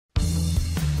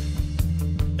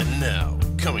Now,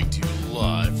 coming to you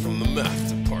live from the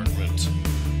math department,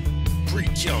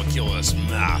 Pre-Calculus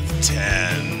Math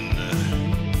 10.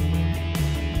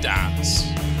 Dance.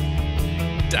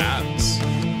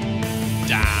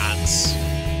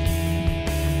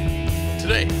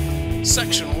 Today,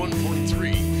 section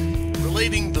 1.3,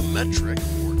 relating the metric,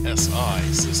 or SI,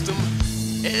 system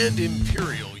and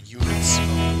imperial units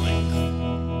of length.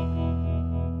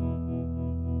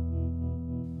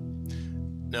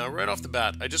 Now, right off the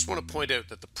bat, I just want to point out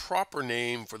that the proper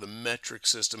name for the metric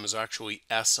system is actually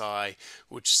SI,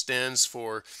 which stands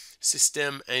for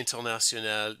Système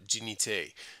International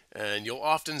d'Unité. And you'll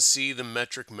often see the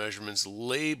metric measurements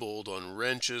labeled on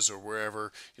wrenches or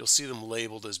wherever. You'll see them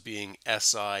labeled as being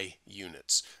SI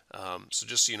units. So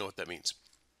just so you know what that means.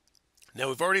 Now,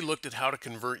 we've already looked at how to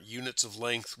convert units of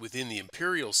length within the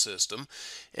imperial system,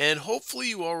 and hopefully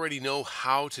you already know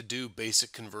how to do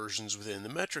basic conversions within the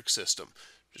metric system.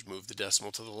 Just move the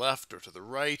decimal to the left or to the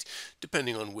right,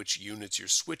 depending on which units you're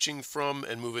switching from,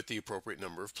 and move it the appropriate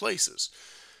number of places.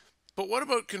 But what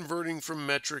about converting from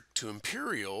metric to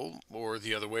imperial, or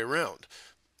the other way around?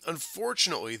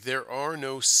 Unfortunately, there are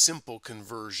no simple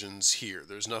conversions here.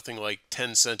 There's nothing like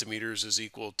 10 centimeters is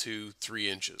equal to 3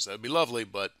 inches. That'd be lovely,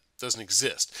 but doesn't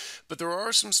exist. But there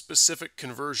are some specific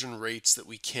conversion rates that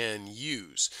we can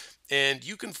use. And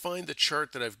you can find the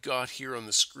chart that I've got here on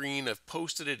the screen. I've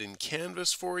posted it in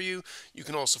Canvas for you. You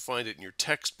can also find it in your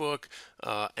textbook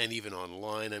and even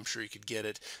online. I'm sure you could get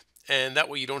it. And that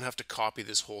way you don't have to copy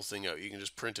this whole thing out. You can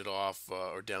just print it off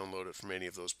or download it from any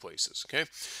of those places. Okay.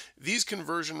 These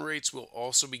conversion rates will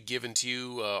also be given to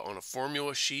you on a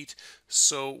formula sheet.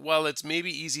 So while it's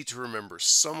maybe easy to remember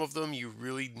some of them, you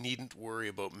really needn't worry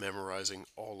about memorizing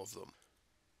all of them.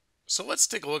 So let's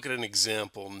take a look at an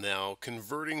example now,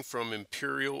 converting from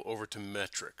imperial over to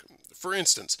metric. For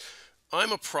instance,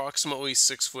 I'm approximately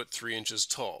 6 foot 3 inches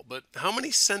tall, but how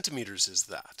many centimeters is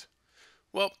that?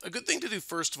 Well, a good thing to do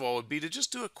first of all would be to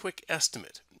just do a quick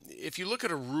estimate. If you look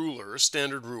at a ruler, a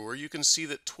standard ruler, you can see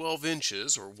that 12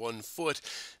 inches, or 1 foot,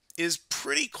 is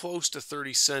pretty close to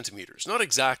 30 centimeters. Not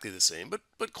exactly the same,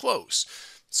 but close.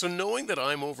 So knowing that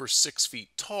I'm over 6 feet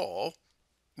tall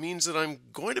means that I'm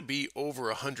going to be over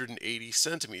 180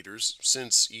 centimeters,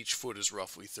 since each foot is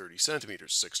roughly 30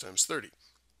 centimeters, 6 times 30.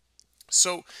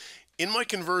 So in my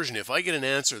conversion, if I get an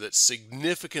answer that's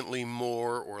significantly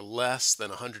more or less than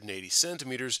 180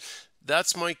 centimeters,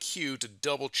 that's my cue to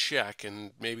double check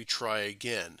and maybe try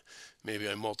again. Maybe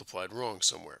I multiplied wrong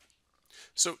somewhere.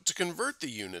 So to convert the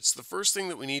units, the first thing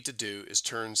that we need to do is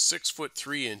turn 6 foot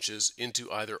 3 inches into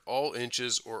either all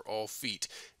inches or all feet.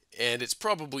 And it's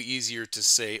probably easier to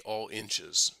say all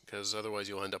inches, because otherwise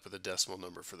you'll end up with a decimal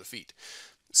number for the feet.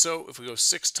 So if we go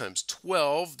 6 times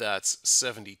 12, that's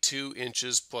 72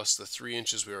 inches plus the 3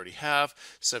 inches we already have.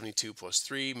 72 plus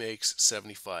 3 makes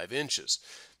 75 inches.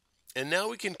 And now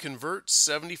we can convert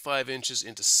 75 inches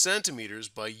into centimeters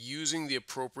by using the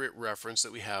appropriate reference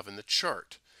that we have in the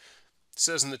chart. It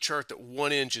says in the chart that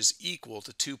 1 inch is equal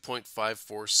to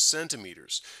 2.54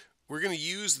 centimeters. We're going to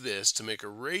use this to make a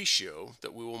ratio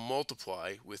that we will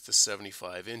multiply with the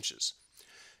 75 inches.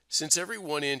 Since every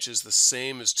 1 inch is the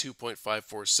same as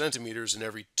 2.54 centimeters and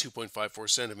every 2.54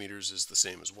 centimeters is the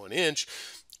same as 1 inch,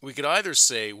 we could either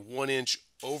say 1 inch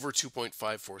over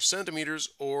 2.54 centimeters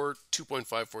or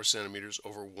 2.54 centimeters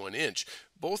over 1 inch.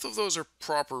 Both of those are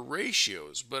proper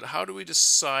ratios, but how do we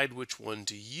decide which one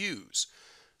to use?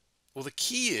 Well, the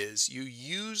key is you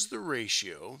use the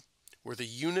ratio where the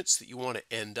units that you want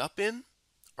to end up in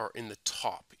are in the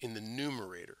top, in the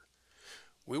numerator.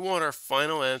 We want our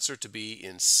final answer to be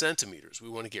in centimeters. We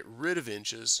want to get rid of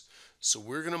inches, so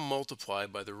we're going to multiply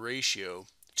by the ratio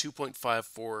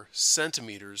 2.54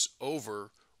 centimeters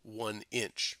over 1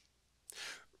 inch.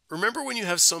 Remember when you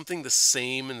have something the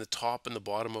same in the top and the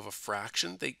bottom of a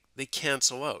fraction, they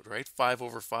cancel out, right? 5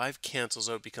 over 5 cancels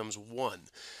out, becomes 1.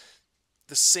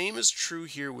 The same is true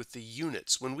here with the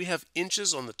units. When we have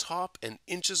inches on the top and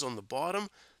inches on the bottom,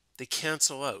 they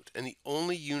cancel out, and the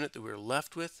only unit that we're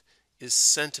left with is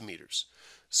centimeters.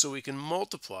 So we can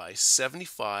multiply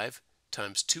 75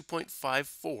 times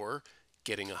 2.54,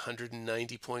 getting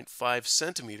 190.5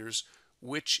 centimeters,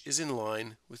 which is in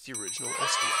line with the original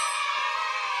estimate.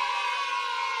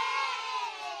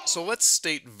 So let's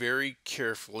state very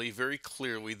carefully, very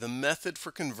clearly, the method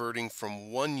for converting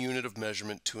from one unit of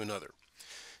measurement to another.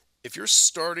 If your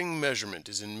starting measurement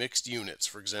is in mixed units,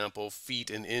 for example,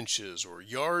 feet and inches or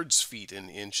yards, feet and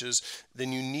inches,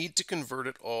 then you need to convert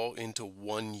it all into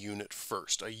 1 unit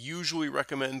first. I usually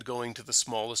recommend going to the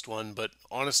smallest one, but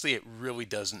honestly, it really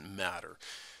doesn't matter.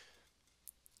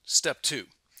 Step 2.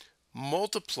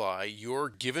 Multiply your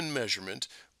given measurement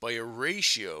by a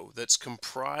ratio that's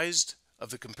comprised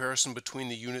of the comparison between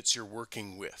the units you're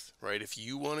working with, right? If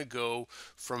you want to go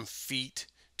from feet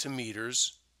to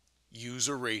meters, use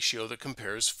a ratio that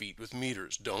compares feet with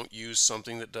meters. Don't use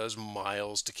something that does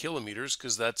miles to kilometers,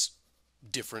 because that's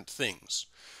different things.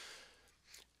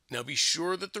 Now be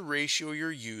sure that the ratio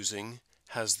you're using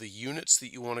has the units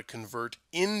that you want to convert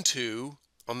into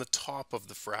on the top of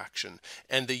the fraction,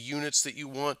 and the units that you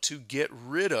want to get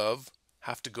rid of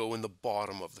have to go in the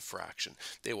bottom of the fraction.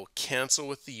 They will cancel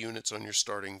with the units on your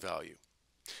starting value.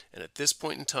 And at this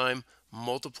point in time,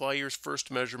 multiply your first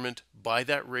measurement by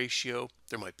that ratio.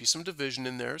 There might be some division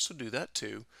in there, so do that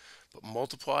too. But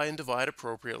multiply and divide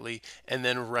appropriately, and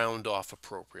then round off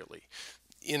appropriately.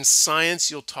 In science,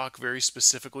 you'll talk very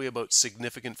specifically about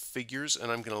significant figures,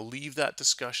 and I'm going to leave that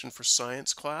discussion for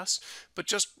science class. But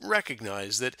just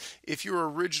recognize that if your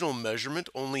original measurement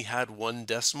only had one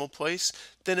decimal place,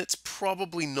 then it's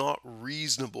probably not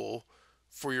reasonable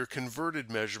for your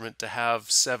converted measurement to have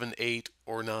 7, 8,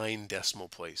 or 9 decimal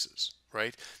places,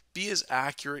 right? Be as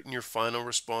accurate in your final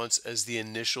response as the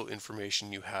initial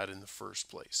information you had in the first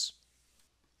place.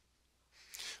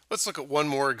 Let's look at one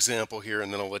more example here,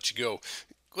 and then I'll let you go.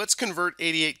 Let's convert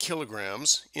 88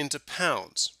 kilograms into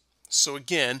pounds. So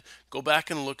again, go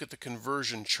back and look at the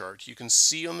conversion chart. You can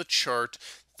see on the chart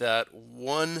that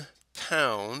 1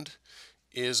 pound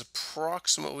is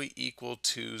approximately equal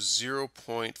to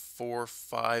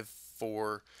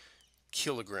 0.454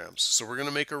 kilograms. So we're going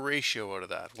to make a ratio out of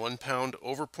that. 1 pound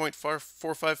over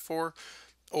 0.454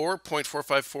 or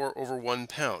 0.454 over 1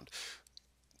 pound.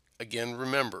 Again,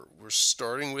 remember, we're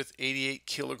starting with 88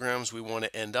 kilograms. We want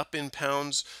to end up in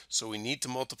pounds, so we need to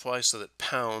multiply so that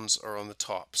pounds are on the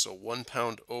top. So 1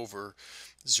 pound over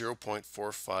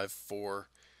 0.454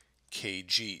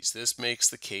 kgs. This makes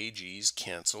the kgs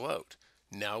cancel out.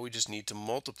 Now we just need to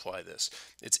multiply this.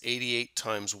 It's 88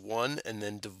 times 1 and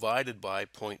then divided by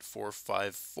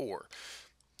 0.454.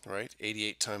 Right?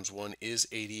 88 times 1 is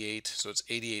 88, so it's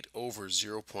 88 over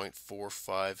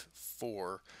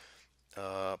 0.454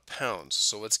 pounds.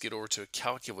 So let's get over to a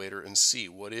calculator and see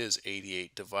what is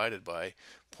 88 divided by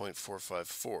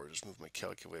 0.454. Just move my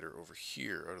calculator over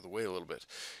here out of the way a little bit.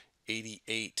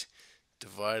 88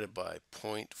 divided by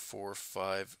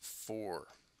 0.454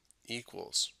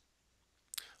 equals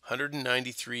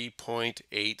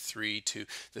 193.832.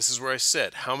 This is where I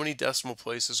said, how many decimal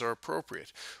places are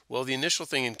appropriate? Well, the initial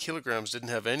thing in kilograms didn't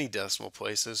have any decimal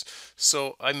places,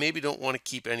 so I maybe don't want to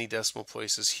keep any decimal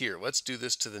places here. Let's do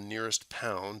this to the nearest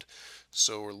pound.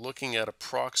 So we're looking at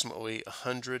approximately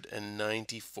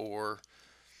 194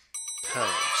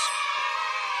 pounds.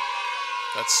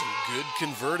 That's some good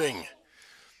converting.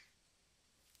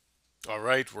 All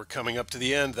right, we're coming up to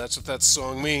the end. That's what that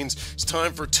song means. It's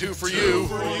time for Two for You.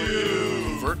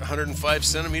 Convert 105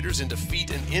 centimeters into feet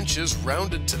and inches,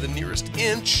 rounded to the nearest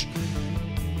inch.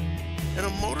 And a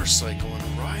motorcycle and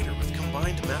a rider with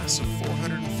combined mass of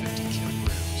 450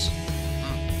 kilograms.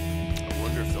 I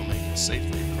wonder if they'll make it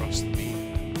safely across the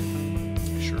beam.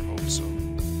 I sure hope so.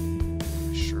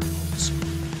 I sure hope so.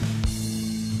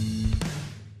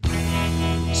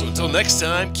 So until next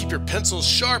time, keep your pencils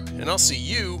sharp, and I'll see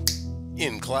you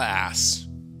in class.